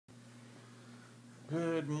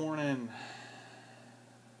Good morning.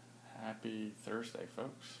 Happy Thursday,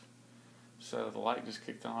 folks. So the light just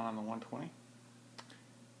kicked on the 120.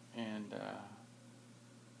 And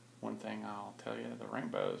one thing I'll tell you, the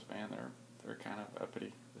rainbows, man, they're kind of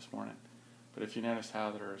uppity this morning. But if you notice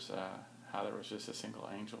how there was just a single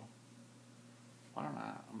angel, I'm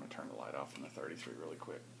going to turn the light off in the 33 really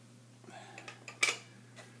quick.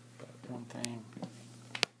 But one thing,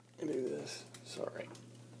 I do this, sorry.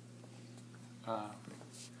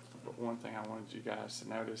 But one thing I wanted you guys to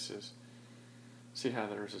notice is, see how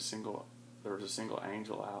there was a single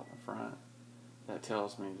angel out in the front. That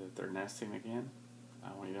tells me that they're nesting again.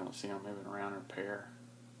 When you don't see them moving around in a pair,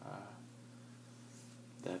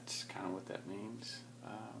 that's kind of what that means.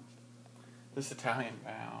 This Italian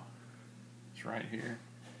bough is right here,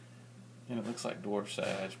 and it looks like dwarf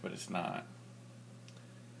sage, but it's not.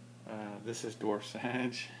 This is dwarf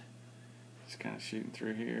sage. Just kind of shooting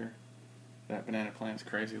through here. That banana plant's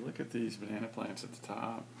crazy. Look at these banana plants at the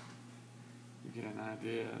top. You get an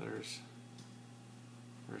idea. There's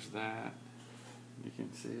that. You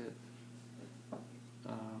can see it.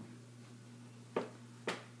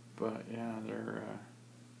 But yeah,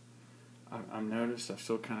 I've noticed I've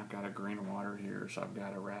still kind of got a green water here, so I've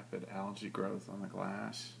got a rapid algae growth on the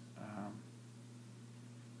glass.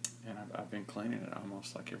 And I've been cleaning it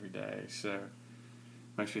almost like every day, so it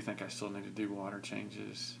makes me think I still need to do water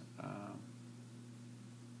changes.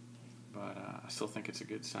 But I still think it's a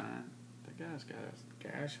good sign. The guy's got a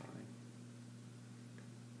gash on him.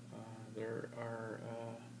 There are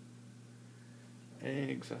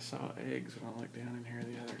eggs. I saw eggs when I looked down in here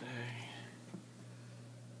the other day.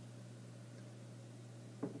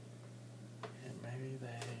 And maybe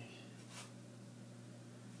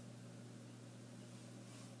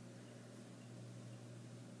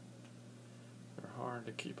they're hard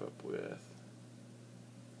to keep up with.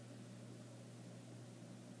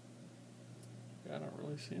 I don't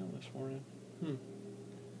really see them this morning.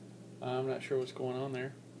 I'm not sure what's going on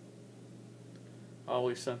there.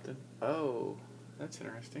 Always something. Oh, that's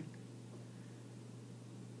interesting.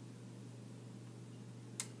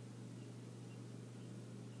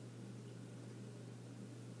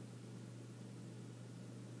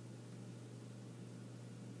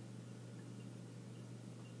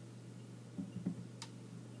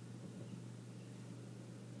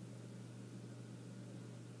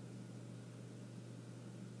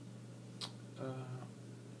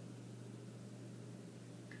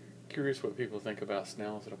 Curious what people think about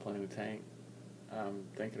snails that I plant in a tank. I'm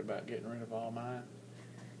thinking about getting rid of all mine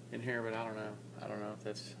in here, but I don't know. I don't know if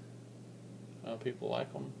that's... people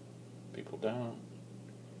like them, people don't.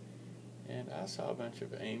 And I saw a bunch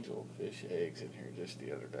of angelfish eggs in here just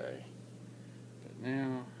the other day. But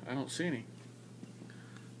now, I don't see any. I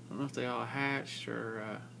don't know if they all hatched or...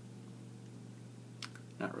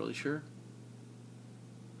 not really sure.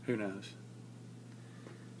 Who knows?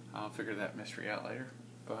 I'll figure that mystery out later.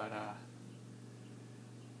 But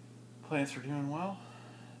plants are doing well.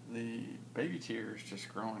 The baby tier is just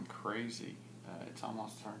growing crazy. It's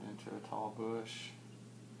almost turned into a tall bush.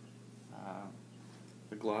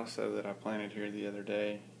 The glosso that I planted here the other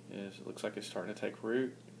day it looks like it's starting to take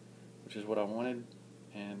root, which is what I wanted,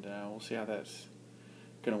 and we'll see how that's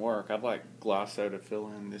going to work. I'd like glosso to fill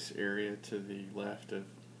in this area to the left of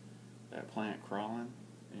that plant crawling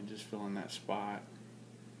and just fill in that spot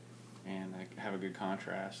and have a good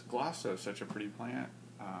contrast. Glosso is such a pretty plant.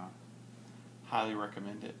 Highly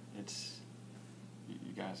recommend it.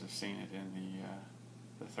 You guys have seen it in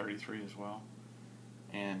the 33 as well.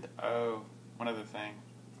 And one other thing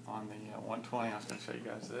on the 120, I was going to show you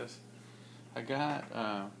guys this. I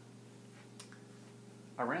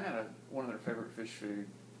ran out of one of their favorite fish food,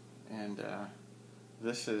 and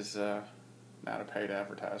this is not a paid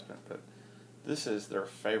advertisement, but this is their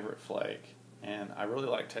favorite flake. And I really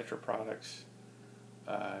like Tetra products.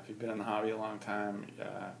 If you've been in the hobby a long time,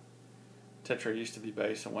 Tetra used to be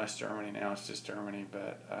based in West Germany. Now it's just Germany,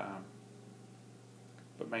 but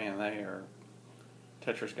man,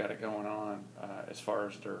 Tetra's got it going on as far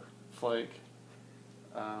as their flake.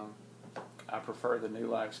 I prefer the New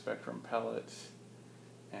Life Spectrum pellets,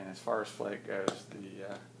 and as far as flake goes,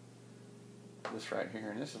 this right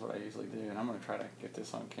here, and this is what I usually do, and I'm going to try to get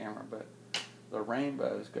this on camera, but the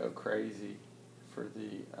rainbows go crazy for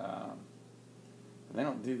they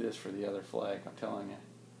don't do this for the other flake, I'm telling you.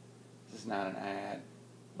 This is not an ad,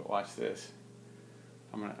 but watch this.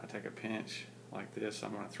 I take a pinch like this,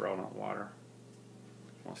 I'm going to throw it on water.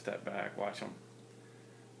 I'm going to step back, watch them.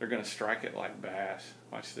 They're going to strike it like bass.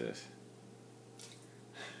 Watch this.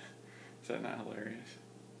 Is that not hilarious?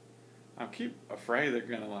 I keep afraid they're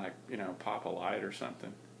going to pop a light or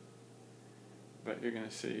something. But you're going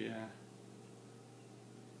to see,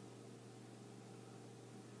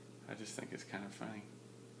 I just think it's kind of funny.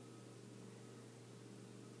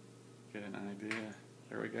 Get an idea.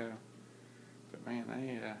 There we go. But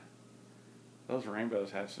man, those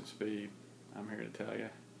rainbows have some speed. I'm here to tell you.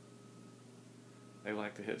 They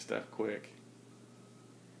like to hit stuff quick.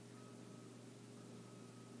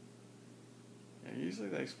 Yeah, usually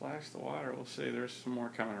they splash the water. We'll see. There's some more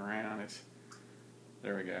coming around.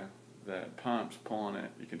 There we go. The pump's pulling it.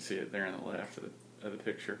 You can see it there in the left of the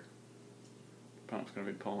picture. The pump's going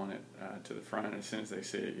to be pulling it to the front. As soon as they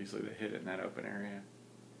see it, usually they hit it in that open area.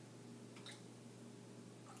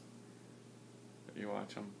 But you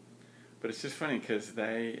watch them. But it's just funny because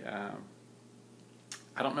they,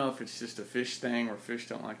 I don't know if it's just a fish thing or fish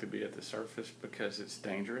don't like to be at the surface because it's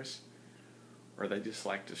dangerous, or they just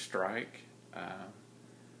like to strike.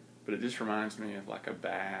 But it just reminds me of like a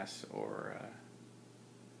bass or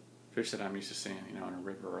fish that I'm used to seeing, in a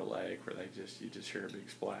river or a lake, where you just hear a big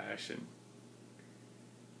splash, and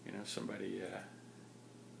somebody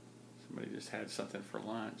just had something for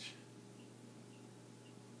lunch.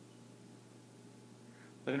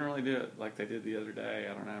 They didn't really do it like they did the other day.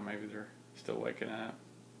 I don't know, maybe they're still waking up.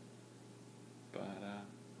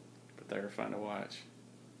 But they were fun to watch.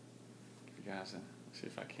 If you guys, let's see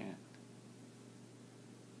if I can't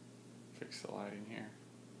fix the lighting here.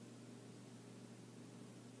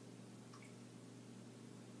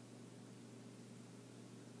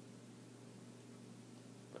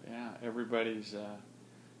 But yeah, everybody's,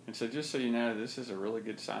 and so just so you know, this is a really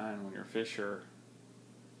good sign when your fish are,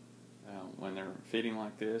 when they're feeding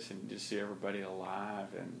like this and you just see everybody alive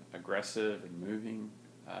and aggressive and moving.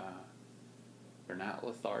 They're not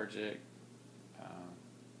lethargic.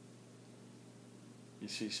 You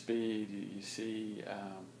see speed. You see.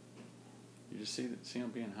 You just see them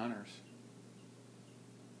being hunters,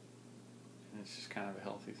 and it's just kind of a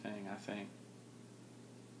healthy thing, I think.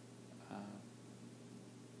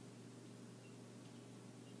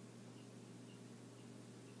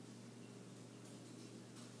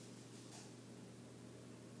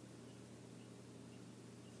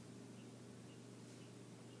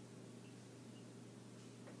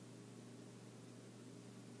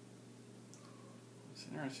 It's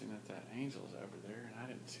interesting that angel's over there, and I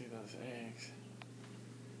didn't see those eggs.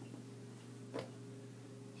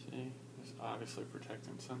 See, it's obviously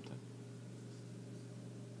protecting something.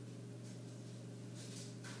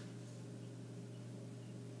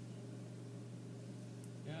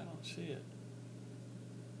 Yeah, I don't see it.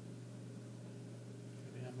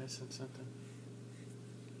 Maybe I'm missing something.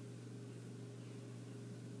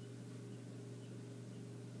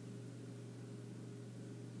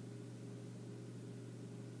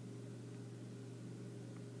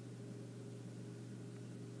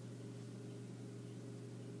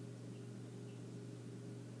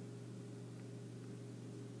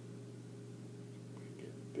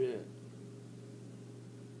 Bit.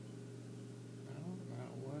 I don't know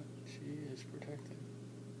what she is protecting.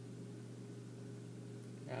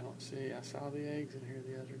 I don't see. I saw the eggs in here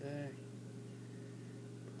the other day.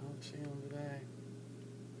 I don't see them today.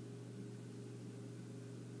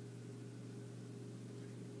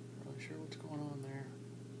 Not really sure what's going on there.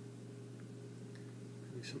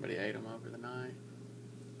 Maybe somebody ate them over the night.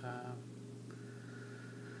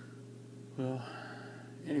 Well,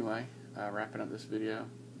 anyway, wrapping up this video.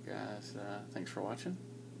 Guys, thanks for watching,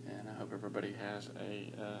 and I hope everybody has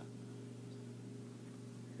a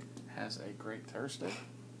great Thursday.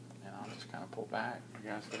 And I'll just kind of pull back. You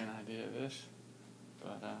guys get an idea of this,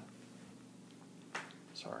 but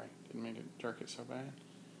sorry, didn't mean to jerk it so bad.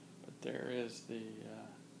 But there's the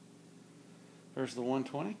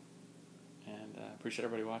 120, and appreciate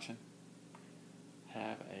everybody watching.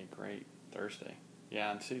 Have a great Thursday.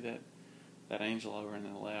 Yeah, and see that angel over in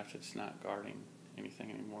the left. It's not guarding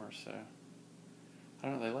anything anymore, so I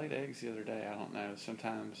don't know. They laid eggs the other day. I don't know.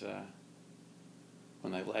 Sometimes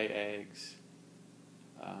when they lay eggs,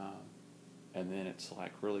 and then it's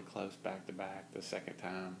like really close back to back the second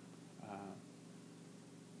time,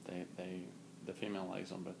 the female lays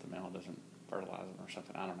them, but the male doesn't fertilize them or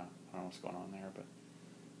something. I don't know. I don't know what's going on there, but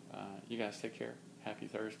you guys take care. Happy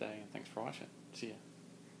Thursday, and thanks for watching. See ya.